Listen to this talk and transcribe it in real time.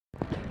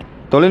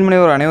தொழில்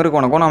முனைவோர் அனைவருக்கும்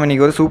வணக்கம். நம்ம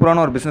இன்றைக்கி ஒரு சூப்பரான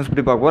ஒரு பிஸ்னஸ்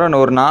பற்றி பார்க்க போகிறோம்.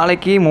 ஒரு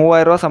நாளைக்கு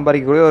 3000 ரூபா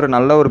சம்பாதிக்கக்கூடிய ஒரு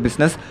நல்ல ஒரு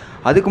பிஸ்னஸ்.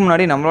 அதுக்கு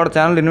முன்னாடி நம்மளோட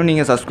சேனல் இன்னும்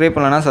நீங்கள் சப்ஸ்கிரைப்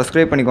பண்ணலன்னா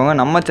சப்ஸ்கிரைப் பண்ணிக்கோங்க.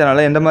 நம்ம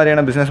சேனலில் எந்த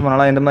மாதிரியான பிஸ்னஸ்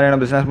பண்ணலாம், எந்த மாதிரியான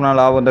பிஸ்னஸ் பண்ணால்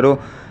லாபம்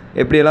தரும்,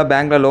 எப்படியெல்லாம்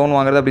பேங்க்கில் லோன்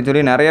வாங்குறது அப்படின்னு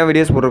சொல்லி நிறையா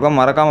வீடியோஸ் போட்டிருக்கோம்.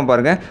 மறக்காமல்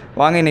பாருங்கள்.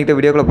 வாங்க இன்றைக்கி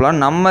வீடியோக்குள்ள போகலாம்.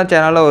 நம்ம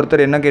சேனலில்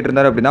ஒருத்தர் என்ன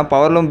கேட்டிருந்தார் அப்படின்னா,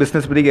 பவர் லூம்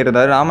பிஸ்னஸ் பற்றி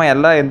கேட்டிருந்தார். நாம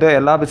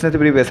எல்லா பிஸ்னஸ்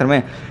பற்றி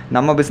பேசுகிறோமே,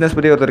 நம்ம பிஸ்னஸ்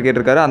பற்றி ஒருத்தர்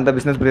கேட்டிருக்காரு. அந்த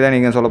பிஸ்னஸ் பற்றி தான்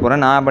நீங்கள் சொல்ல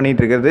போகிறேன். நான்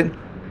பண்ணிகிட்டு இருக்கிறது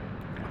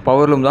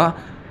பவர் லூம் தான்.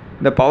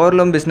 இந்த பவர்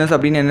லூம் பிஸ்னஸ்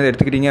அப்படின்னு என்ன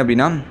எடுத்துக்கிட்டிங்க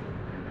அப்படின்னா,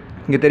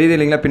 இங்கே தெரியுது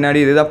இல்லைங்களா, பின்னாடி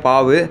இதுதான்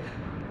பாவு.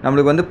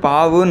 நம்மளுக்கு வந்து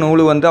பாவு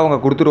நூல் வந்து அவங்க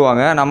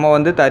கொடுத்துருவாங்க. நம்ம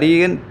வந்து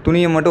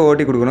துணியை மட்டும்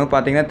ஓட்டி கொடுக்கணும்.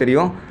 பார்த்திங்கன்னா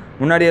தெரியும்,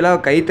 முன்னாடியெல்லாம்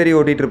கைத்தறி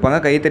ஓட்டிகிட்டு இருப்பாங்க.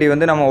 கைத்தறி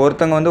வந்து நம்ம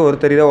ஒருத்தங்க வந்து ஒரு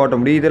தறி தான் ஓட்ட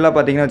முடியும். இதெல்லாம்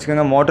பார்த்திங்கன்னா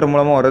வச்சுக்கோங்க, மோட்டர்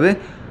மூலமாக வருது.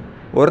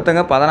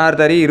 ஒருத்தங்க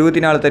 16 தறி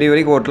 24 தறி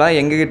வரைக்கும் ஓட்டலாம்.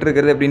 எங்ககிட்ட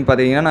இருக்கிறது அப்படின்னு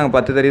பார்த்தீங்கன்னா நாங்கள்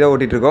 10 தறி தான்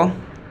ஓட்டிகிட்ருக்கோம்.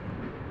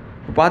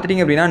 இப்போ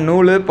பார்த்துட்டிங்க அப்படின்னா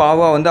நூல்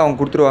பாவாக வந்து அவங்க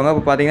கொடுத்துருவாங்க.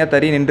 இப்போ பார்த்திங்கன்னா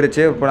தறி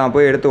நின்றுச்சு. இப்போ நான்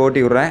போய் எடுத்து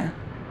ஓட்டி விட்றேன்.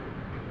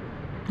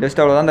 ஜஸ்ட்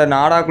அவ்வளோதான். இந்த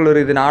நாடாக்குள்ள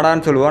இது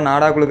நாடான்னு சொல்லுவோம்.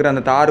 நாடாக்குள்ள இருக்கிற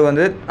அந்த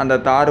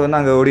தார் வந்து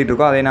அங்கே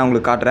ஓடிட்டுருக்கோம். அதை நான்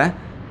உங்களுக்கு காட்டுறேன்.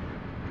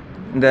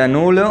 இந்த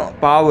நூலும்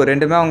பாவு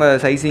ரெண்டுமே அவங்க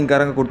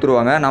சைஸிங்காரங்க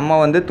கொடுத்துருவாங்க. நம்ம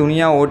வந்து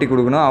துணியாக ஓட்டி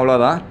கொடுக்கணும்,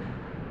 அவ்வளோதான்.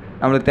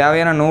 நம்மளுக்கு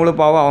தேவையான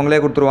நூலும் பாவு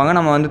அவங்களே கொடுத்துருவாங்க.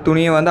 நம்ம வந்து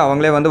துணியை வந்து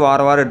அவங்களே வந்து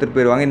வாரம் எடுத்துகிட்டு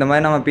போயிடுவாங்க. இந்த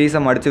மாதிரி நம்ம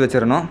பீஸை மடித்து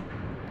வச்சிடணும்.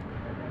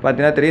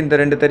 பார்த்தீங்கன்னா தெரியும், இந்த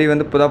 2 தறி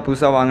வந்து இப்போ தான்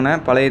புதுசாக வாங்கினேன்,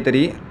 பழைய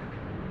தறி.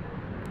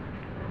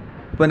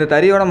 இப்போ இந்த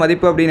தறியோட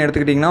மதிப்பு அப்படின்னு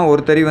எடுத்துக்கிட்டிங்கன்னா,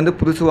 ஒரு தறி வந்து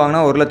புதுசு வாங்கினா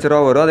 1 லட்ச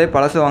ரூபா வரும். அதே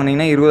பழசு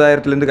வாங்கினீங்கன்னா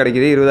 20,000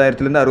 கிடைக்கிது.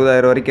 20,000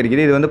 60,000 வரைக்கும்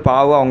கிடைக்கிது. இது வந்து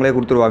பாவு அவங்களே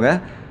கொடுத்துருவாங்க.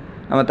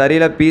 நம்ம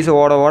தறியில் பீஸை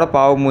ஓட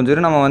பாவு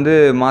மூஞ்சிடும் நம்ம வந்து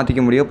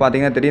மாற்றிக்க முடியும்.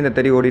 பார்த்திங்கன்னா தெரியும், இந்த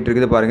தறி ஓடிட்டு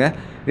இருக்குது பாருங்கள்.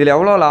 இதில்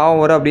எவ்வளோ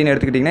லாபம் வரும் அப்படின்னு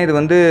எடுத்துக்கிட்டிங்கன்னா, இது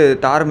வந்து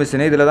தார்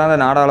மிஷினு. இதில் தான் அந்த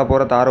நாடாவில்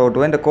போகிற தாரை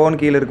ஓட்டுவேன். இந்த கோன்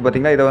கீழே இருக்குது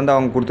பார்த்திங்களா, இதை வந்து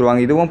அவங்க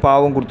கொடுத்துருவாங்க. இதுவும்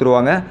பாவும்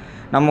கொடுத்துருவாங்க.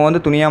 நம்ம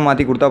வந்து துணியாக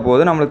மாற்றி கொடுத்தா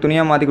போதும். நம்மளுக்கு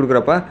துணியாக மாற்றி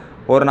கொடுக்குறப்ப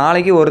ஒரு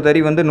நாளைக்கு ஒரு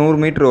தறி வந்து 100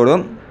 மீட்ரு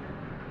ஓடும்.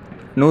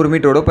 100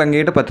 மீட்ரு ஓடும். இப்போ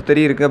எங்ககிட்ட 10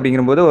 தறி இருக்குது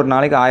அப்படிங்கும்போது ஒரு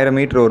நாளைக்கு 1000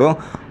 மீட்ரு வரும்.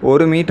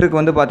 ஒரு மீட்டருக்கு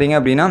வந்து பார்த்திங்க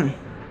அப்படின்னா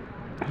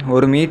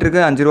ஒரு மீட்டருக்கு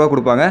 5 ரூபா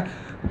கொடுப்பாங்க.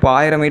 இப்போ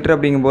 1000 மீட்ரு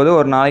அப்படிங்கும்போது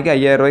ஒரு நாளைக்கு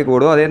 5000 ரூபாய்க்கு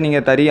ஓடும். அதே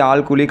நீங்கள் தறி,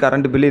 ஆள் கூலி,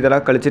 கரண்ட் பில்லு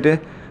இதெல்லாம் கழிச்சிட்டு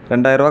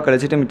 2000 ரூபா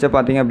கழிச்சிட்டு மிச்சம்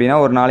பார்த்திங்க அப்படின்னா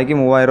ஒரு நாளைக்கு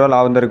 3000 ரூபா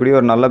லாபம் தரக்கூடிய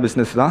ஒரு நல்ல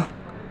பிஸ்னஸ் தான்.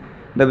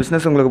 இந்த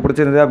பிஸ்னஸ் உங்களுக்கு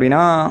பிடிச்சிருந்தது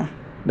அப்படின்னா,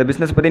 இந்த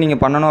பிஸ்னஸ் பற்றி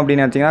நீங்கள் பண்ணணும்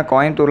அப்படின்னு நினச்சிங்கன்னா,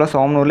 கோயம்புத்தூரில்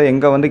சோமனூரில்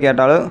எங்கே வந்து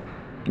கேட்டாலும்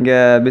இங்கே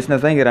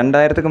பிஸ்னஸ் தான். இங்கே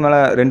 2000க்கு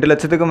மேலே 2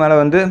 லட்சத்துக்கு மேலே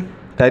வந்து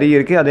தறி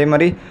இருக்குது. அதே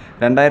மாதிரி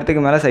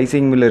 2000க்கு மேலே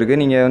சைசிங் மில் இருக்குது.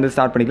 நீங்கள் வந்து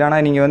ஸ்டார்ட் பண்ணிக்கலாம்.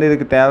 ஆனால் நீங்கள் வந்து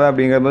இதுக்கு தேவை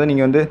அப்படிங்கும்போது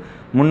நீங்கள் வந்து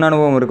முன்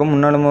அனுபவம் இருக்கும்.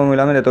 முன் அனுபவம்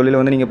இல்லாமல் இந்த தொழிலை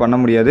வந்து நீங்கள் பண்ண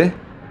முடியாது.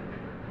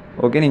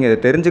 ஓகே,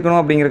 நீங்கள் தெரிஞ்சுக்கணும்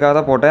அப்படிங்கிறக்காக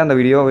தான் போட்டேன் இந்த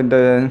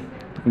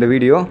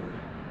வீடியோ.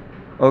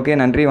 ஓகே,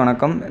 நன்றி,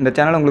 வணக்கம். இந்த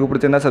சேனல் உங்களுக்கு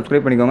பிடிச்சிருந்தா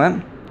சப்ஸ்கிரைப் பண்ணிக்கோங்க.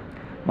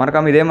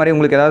 மறக்காமல் இதே மாதிரி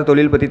உங்களுக்கு ஏதாவது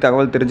தொழில் பற்றி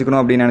தகவல்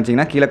தெரிஞ்சுக்கணும் அப்படின்னு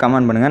நினச்சிங்கன்னா கீழே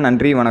கமெண்ட் பண்ணுங்கள்.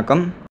 நன்றி,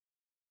 வணக்கம்.